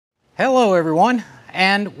Hello everyone,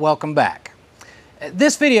 and welcome back.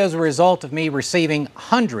 This video is a result of me receiving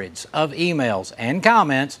hundreds of emails and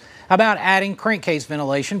comments about adding crankcase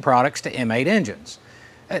ventilation products to M8 engines.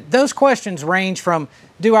 Those questions range from,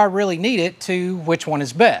 do I really need it, to which one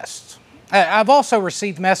is best? I've also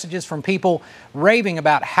received messages from people raving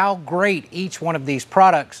about how great each one of these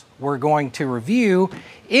products we're going to review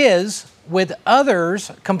is, with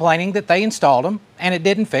others complaining that they installed them and it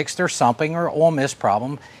didn't fix their sumping or oil mist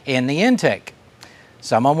problem in the intake.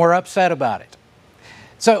 Some of them were upset about it.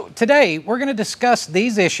 So today we're going to discuss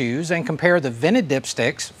these issues and compare the vented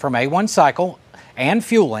dipsticks from A1 Cycle and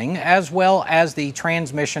Feuling, as well as the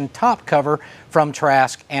transmission top cover from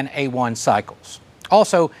Trask and A1 Cycles.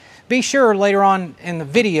 Also, be sure later on in the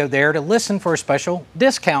video there to listen for a special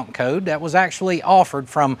discount code that was actually offered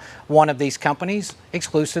from one of these companies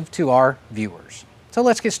exclusive to our viewers. So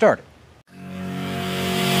let's get started.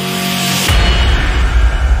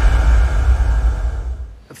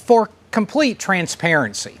 For complete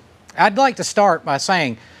transparency, I'd like to start by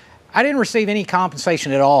saying I didn't receive any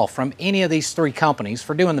compensation at all from any of these three companies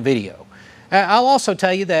for doing the video. I'll also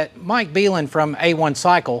tell you that Mike Beelan from A1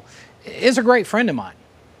 Cycle is a great friend of mine.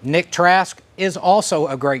 Nick Trask is also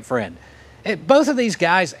a great friend. Both of these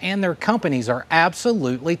guys and their companies are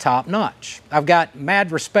absolutely top-notch. I've got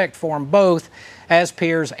mad respect for them both as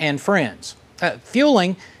peers and friends.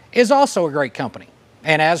 Feuling is also a great company,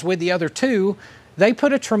 and as with the other two, they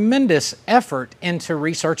put a tremendous effort into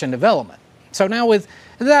research and development. So now with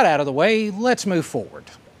that out of the way, let's move forward.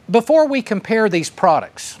 Before we compare these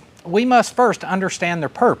products, we must first understand their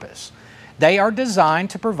purpose. They are designed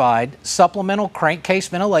to provide supplemental crankcase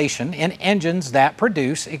ventilation in engines that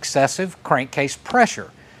produce excessive crankcase pressure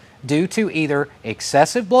due to either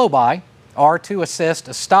excessive blow-by or to assist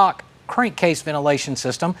a stock crankcase ventilation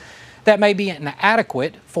system that may be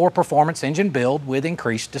inadequate for performance engine build with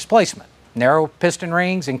increased displacement, narrow piston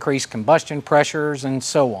rings, increased combustion pressures, and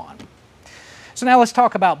so on. So now let's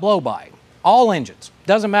talk about blow-by. All engines,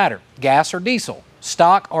 doesn't matter, gas or diesel,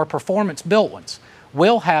 stock or performance-built ones,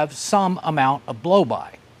 will have some amount of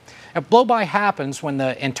blow-by. Blow-by happens when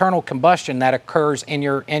the internal combustion that occurs in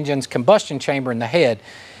your engine's combustion chamber in the head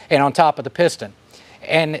and on top of the piston.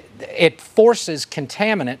 And it forces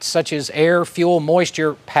contaminants such as air, fuel,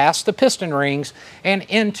 moisture past the piston rings and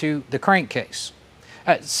into the crankcase.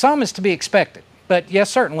 Some is to be expected, but yes,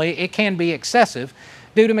 certainly it can be excessive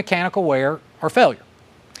due to mechanical wear or failure.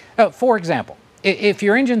 For example, if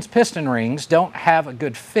your engine's piston rings don't have a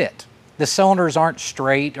good fit, the cylinders aren't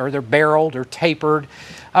straight, or they're barreled or tapered,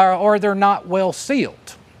 or they're not well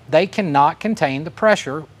sealed, they cannot contain the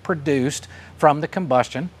pressure produced from the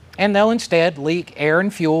combustion, and they'll instead leak air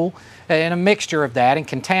and fuel and a mixture of that and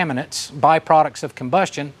contaminants, byproducts of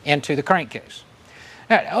combustion, into the crankcase.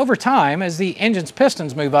 Now, over time, as the engine's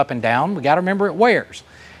pistons move up and down, we got to remember it wears.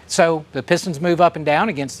 So the pistons move up and down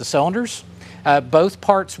against the cylinders. Both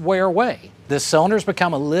parts wear away. The cylinders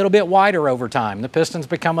become a little bit wider over time. The pistons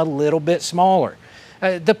become a little bit smaller.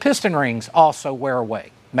 The piston rings also wear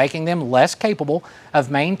away, making them less capable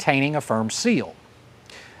of maintaining a firm seal.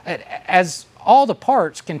 As all the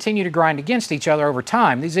parts continue to grind against each other over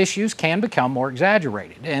time, these issues can become more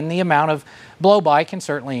exaggerated, and the amount of blow-by can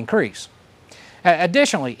certainly increase.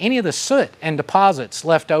 Additionally, any of the soot and deposits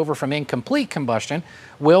left over from incomplete combustion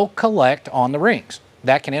will collect on the rings.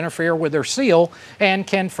 That can interfere with their seal and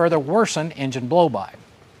can further worsen engine blow-by.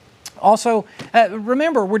 Also,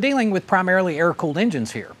 remember, we're dealing with primarily air-cooled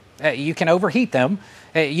engines here. You can overheat them,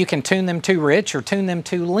 you can tune them too rich or tune them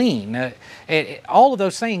too lean. All of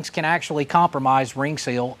those things can actually compromise ring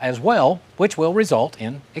seal as well, which will result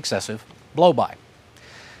in excessive blow-by.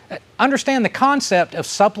 Understand the concept of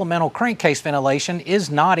supplemental crankcase ventilation is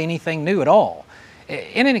not anything new at all.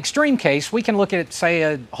 In an extreme case, we can look at,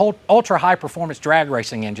 say, ultra-high performance drag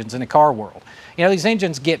racing engines in the car world. You know, these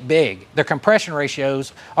engines get big. Their compression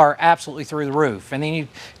ratios are absolutely through the roof. And then you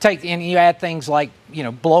take and you add things like, you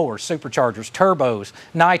know, blowers, superchargers, turbos,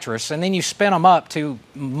 nitrous, and then you spin them up to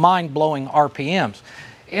mind-blowing RPMs.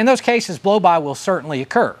 In those cases, blow-by will certainly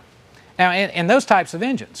occur. Now, in those types of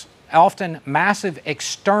engines, often massive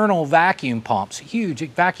external vacuum pumps, huge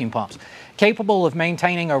vacuum pumps, capable of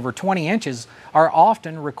maintaining over 20 inches, are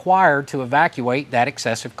often required to evacuate that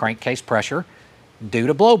excessive crankcase pressure due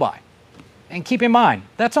to blow-by. And keep in mind,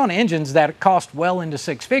 that's on engines that cost well into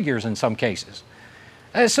six figures in some cases.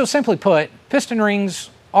 So simply put, piston rings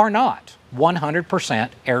are not 100%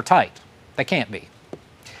 airtight. They can't be.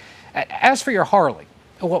 As for your Harley,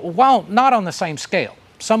 while not on the same scale,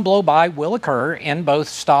 some blow-by will occur in both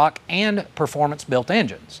stock and performance-built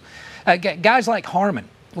engines. Guys like Harman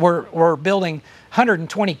were building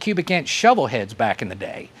 120 cubic inch shovel heads back in the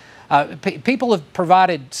day. People have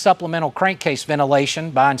provided supplemental crankcase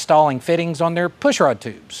ventilation by installing fittings on their pushrod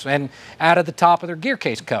tubes and out of the top of their gear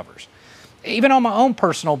case covers. Even on my own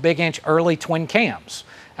personal big inch early twin cams,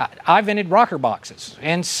 I vented rocker boxes,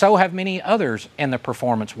 and so have many others in the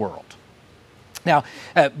performance world. Now,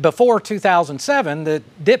 before 2007, the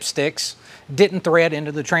dipsticks didn't thread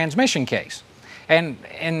into the transmission case.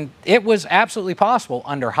 And it was absolutely possible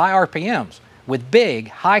under high RPMs with big,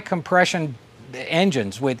 high compression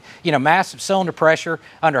engines with massive cylinder pressure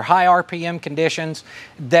under high RPM conditions,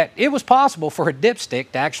 that it was possible for a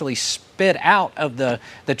dipstick to actually spit out of the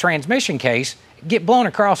transmission case, get blown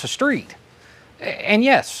across the street. And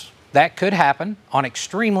yes, that could happen on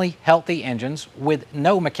extremely healthy engines with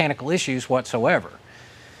no mechanical issues whatsoever.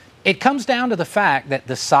 It comes down to the fact that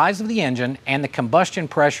the size of the engine and the combustion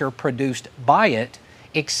pressure produced by it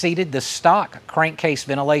exceeded the stock crankcase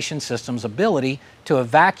ventilation system's ability to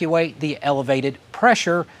evacuate the elevated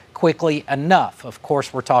pressure quickly enough. Of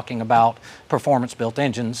course, we're talking about performance-built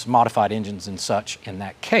engines, modified engines and such in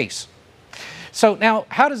that case. So now,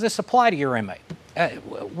 how does this apply to your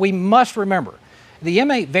M8? We must remember, the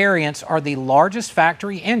M8 variants are the largest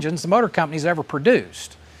factory engines the motor company's ever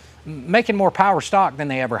produced, making more power stock than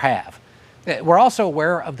they ever have. We're also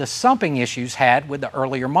aware of the sumping issues had with the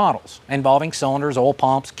earlier models, involving cylinders, oil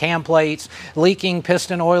pumps, cam plates, leaking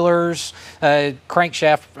piston oilers,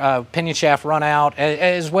 crankshaft, pinion shaft run out,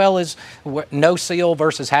 as well as no seal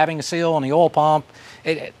versus having a seal on the oil pump.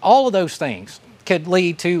 All of those things could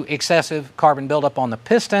lead to excessive carbon buildup on the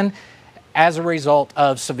piston as a result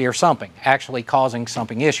of severe sumping, actually causing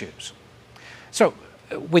sumping issues. So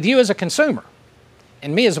with you as a consumer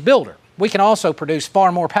and me as a builder, we can also produce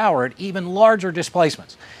far more power at even larger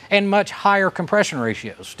displacements and much higher compression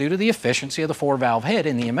ratios due to the efficiency of the 4-valve head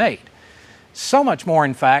in the M8. So much more,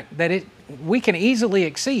 in fact, that we can easily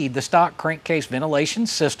exceed the stock crankcase ventilation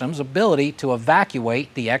system's ability to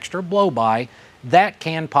evacuate the extra blow-by that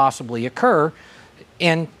can possibly occur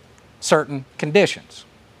in certain conditions.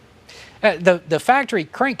 The factory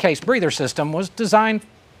crankcase breather system was designed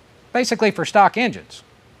basically for stock engines,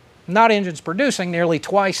 not engines producing nearly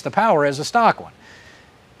twice the power as a stock one.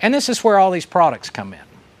 And this is where all these products come in.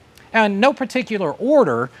 Now, in no particular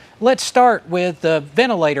order, let's start with the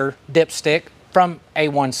ventilator dipstick from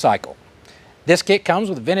A1 Cycle. This kit comes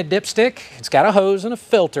with a vented dipstick. It's got a hose and a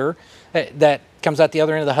filter that comes out the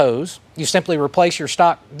other end of the hose. You simply replace your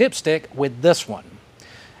stock dipstick with this one.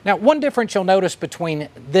 Now, one difference you'll notice between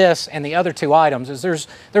this and the other two items is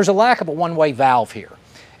there's a lack of a one-way valve here.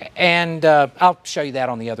 And I'll show you that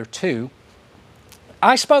on the other two.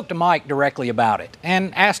 I spoke to Mike directly about it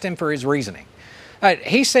and asked him for his reasoning.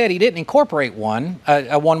 He said he didn't incorporate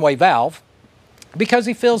a one-way valve because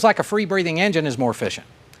he feels like a free-breathing engine is more efficient.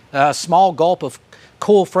 A small gulp of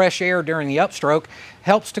cool, fresh air during the upstroke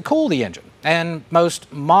helps to cool the engine. And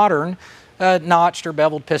most modern notched or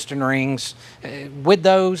beveled piston rings, with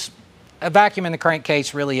those, a vacuum in the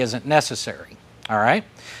crankcase really isn't necessary. All right?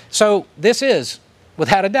 So this is,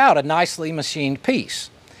 without a doubt, a nicely machined piece.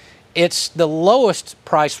 It's the lowest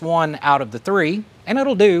priced one out of the three, and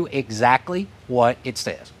it'll do exactly what it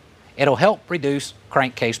says. It'll help reduce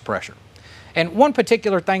crankcase pressure. And one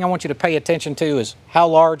particular thing I want you to pay attention to is how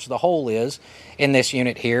large the hole is in this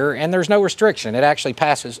unit here, and there's no restriction. It actually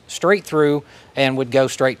passes straight through and would go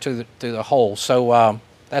straight to the hole. So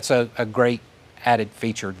that's a great added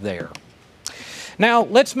feature there. Now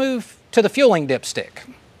let's move to the Feuling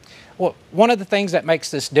dipstick. Well, one of the things that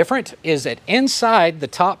makes this different is that inside the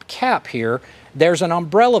top cap here, there's an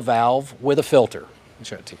umbrella valve with a filter. I'll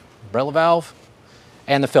show it to you. Umbrella valve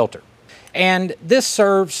and the filter. And this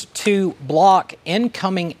serves to block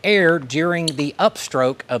incoming air during the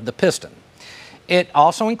upstroke of the piston. It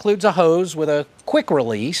also includes a hose with a quick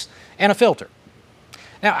release and a filter.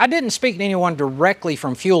 Now, I didn't speak to anyone directly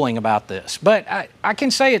from Feuling about this, but I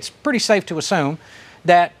can say it's pretty safe to assume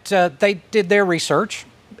that they did their research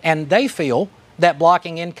and they feel that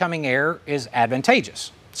blocking incoming air is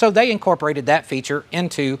advantageous. So they incorporated that feature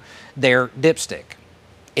into their dipstick.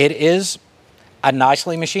 It is a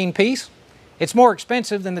nicely machined piece. It's more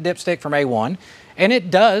expensive than the dipstick from A1, and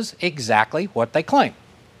it does exactly what they claim.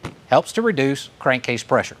 Helps to reduce crankcase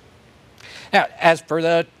pressure. Now, as for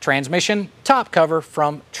the transmission top cover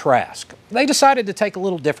from Trask, they decided to take a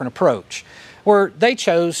little different approach, where they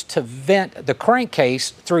chose to vent the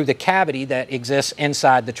crankcase through the cavity that exists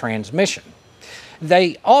inside the transmission.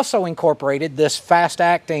 They also incorporated this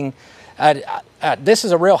fast-acting, this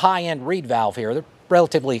is a real high-end reed valve here. They're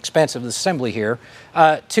relatively expensive assembly here,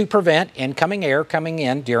 to prevent incoming air coming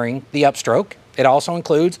in during the upstroke. It also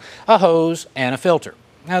includes a hose and a filter.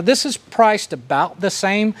 Now this is priced about the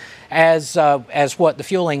same as what the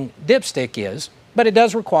Feuling dipstick is, but it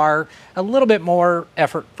does require a little bit more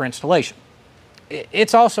effort for installation.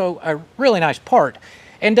 It's also a really nice part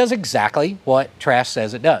and does exactly what Trask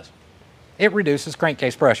says it does. It reduces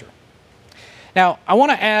crankcase pressure. Now, I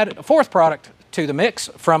want to add a fourth product to the mix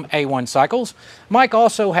from A1 Cycles. Mike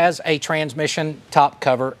also has a transmission top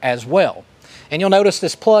cover as well. And you'll notice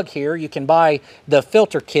this plug here, you can buy the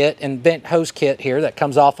filter kit and vent hose kit here that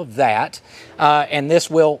comes off of that, and this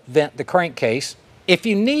will vent the crankcase. If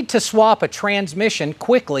you need to swap a transmission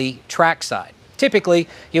quickly trackside, typically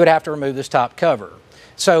you would have to remove this top cover.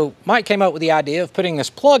 So Mike came up with the idea of putting this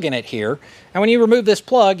plug in it here, and when you remove this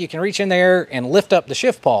plug, you can reach in there and lift up the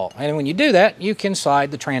shift pawl, and when you do that, you can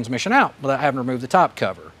slide the transmission out without having to remove the top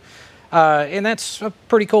cover. And that's a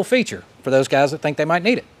pretty cool feature for those guys that think they might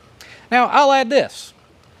need it. Now, I'll add this.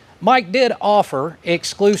 Mike did offer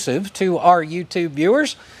exclusive to our YouTube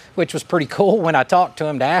viewers, which was pretty cool when I talked to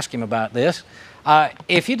him to ask him about this.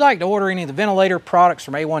 If you'd like to order any of the ventilator products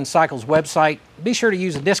from A1 Cycles website, be sure to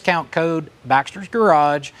use the discount code Baxter's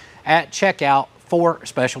Garage at checkout for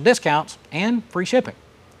special discounts and free shipping.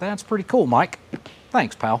 That's pretty cool, Mike.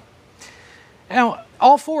 Thanks, pal. Now,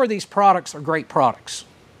 all four of these products are great products.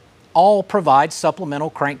 All provide supplemental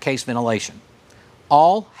crankcase ventilation.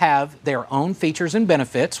 All have their own features and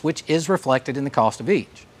benefits, which is reflected in the cost of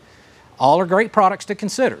each. All are great products to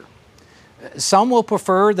consider. Some will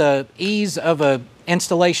prefer the ease of an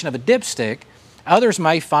installation of a dipstick. Others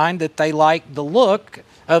may find that they like the look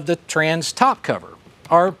of the trans top cover,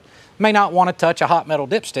 or may not want to touch a hot metal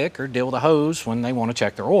dipstick or deal with a hose when they want to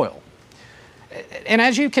check their oil. And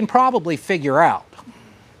as you can probably figure out,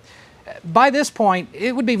 by this point,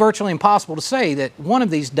 it would be virtually impossible to say that one of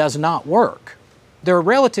these does not work. They're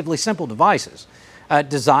relatively simple devices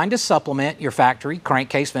designed to supplement your factory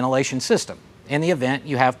crankcase ventilation system in the event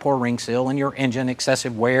you have poor ring seal in your engine,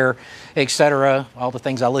 excessive wear, etc., all the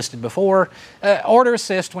things I listed before, or to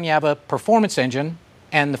assist when you have a performance engine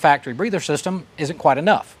and the factory breather system isn't quite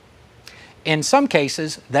enough. In some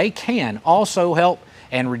cases, they can also help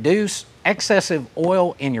and reduce excessive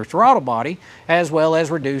oil in your throttle body, as well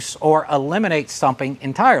as reduce or eliminate sumping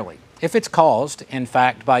entirely, if it's caused, in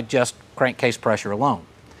fact, by just crankcase pressure alone.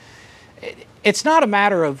 It's not a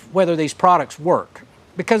matter of whether these products work,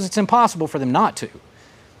 because it's impossible for them not to.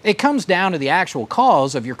 It comes down to the actual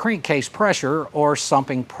cause of your crankcase pressure or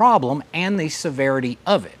sumping problem and the severity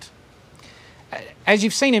of it. As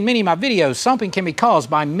you've seen in many of my videos, sumping can be caused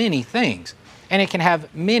by many things, and it can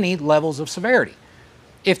have many levels of severity.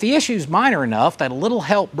 If the issue is minor enough that a little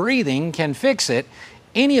help breathing can fix it,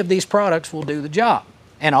 any of these products will do the job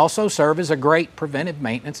and also serve as a great preventive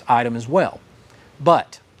maintenance item as well.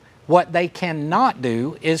 But what they cannot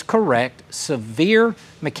do is correct severe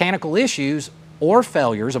mechanical issues or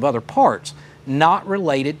failures of other parts not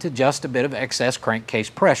related to just a bit of excess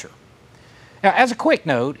crankcase pressure. Now, as a quick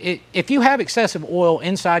note, if you have excessive oil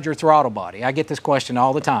inside your throttle body, I get this question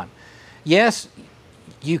all the time. Yes,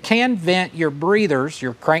 you can vent your breathers,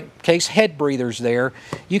 your crankcase head breathers there.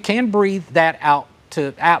 You can breathe that out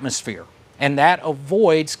to atmosphere, and that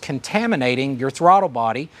avoids contaminating your throttle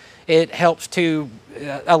body. It helps to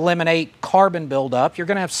eliminate carbon buildup. You're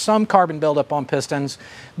going to have some carbon buildup on pistons,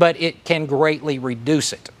 but it can greatly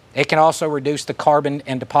reduce it. It can also reduce the carbon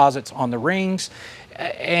and deposits on the rings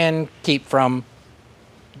and keep from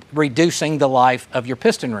reducing the life of your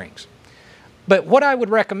piston rings. But what I would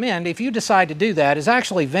recommend, if you decide to do that, is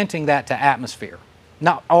actually venting that to atmosphere,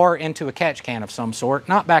 or into a catch can of some sort,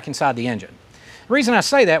 not back inside the engine. The reason I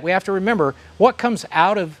say that, we have to remember what comes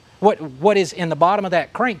out of what is in the bottom of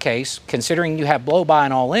that crankcase, considering you have blow-by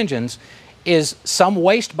in all engines, is some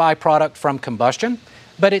waste byproduct from combustion,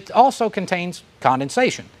 but it also contains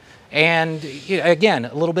condensation. And again,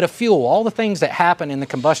 a little bit of fuel, all the things that happen in the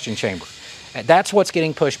combustion chamber. That's what's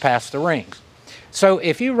getting pushed past the rings. So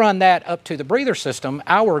if you run that up to the breather system,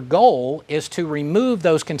 our goal is to remove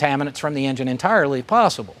those contaminants from the engine entirely if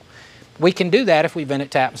possible. We can do that if we vent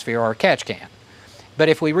it to atmosphere or a catch can. But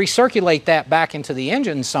if we recirculate that back into the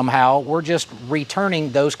engine somehow, we're just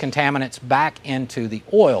returning those contaminants back into the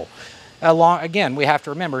oil. Again, we have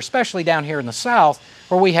to remember, especially down here in the South,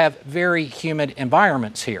 where we have very humid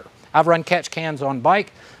environments here. I've run catch cans on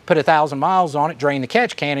bike, put 1,000 miles on it, drain the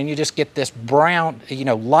catch can, and you just get this brown,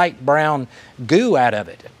 light brown goo out of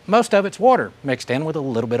it. Most of it's water mixed in with a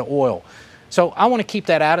little bit of oil. So I want to keep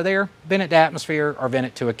that out of there, vent it to atmosphere or vent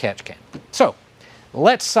it to a catch can. So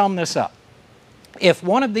let's sum this up. If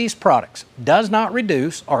one of these products does not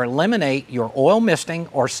reduce or eliminate your oil misting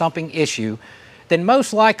or sumping issue, then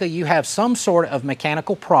most likely you have some sort of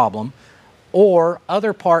mechanical problem or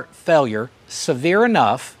other part failure, severe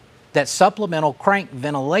enough that supplemental crank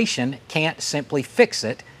ventilation can't simply fix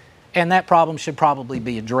it, and that problem should probably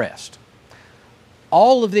be addressed.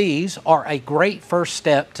 All of these are a great first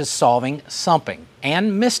step to solving sumping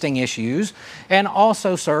and misting issues, and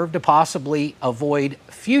also serve to possibly avoid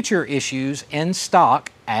future issues in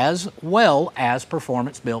stock as well as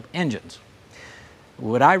performance-built engines.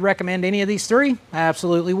 Would I recommend any of these three? I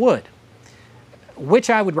absolutely would. Which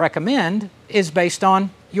I would recommend is based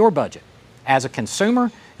on your budget. As a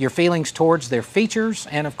consumer, your feelings towards their features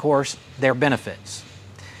and, of course, their benefits.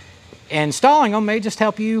 Installing them may just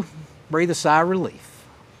help you breathe a sigh of relief.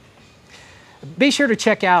 Be sure to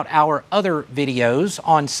check out our other videos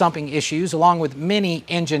on sumping issues, along with many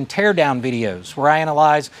engine teardown videos where I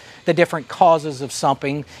analyze the different causes of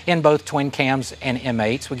sumping in both twin cams and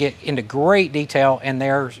M8s. We get into great detail, and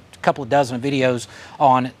there's a couple of dozen videos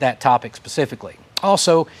on that topic specifically.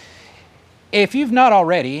 Also, if you've not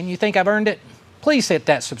already and you think I've earned it, please hit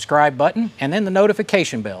that subscribe button and then the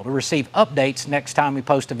notification bell to receive updates next time we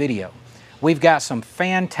post a video. We've got some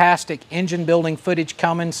fantastic engine building footage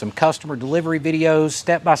coming, some customer delivery videos,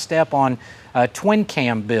 step-by-step on a twin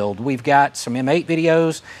cam build. We've got some M8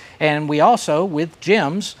 videos, and we also, with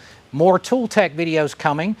Jim's, more tool tech videos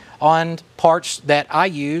coming on parts that I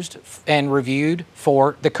used and reviewed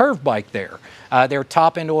for the curve bike there. Their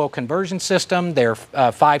top-end oil conversion system, their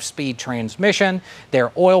 5-speed transmission,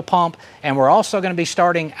 their oil pump, and we're also going to be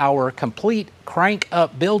starting our complete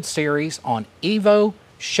crank-up build series on Evo,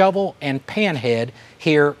 shovel, and panhead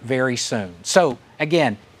here very soon. So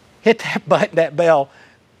again, hit that button, that bell,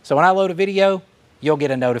 so when I load a video, you'll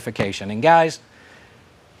get a notification. And guys,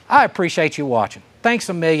 I appreciate you watching. Thanks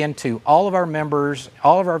a million to all of our members,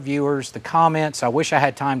 all of our viewers, the comments. I wish I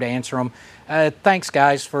had time to answer them. Thanks,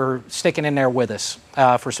 guys, for sticking in there with us,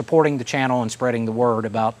 for supporting the channel and spreading the word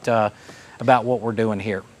about what we're doing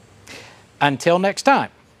here. Until next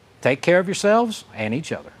time, take care of yourselves and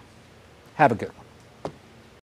each other. Have a good one.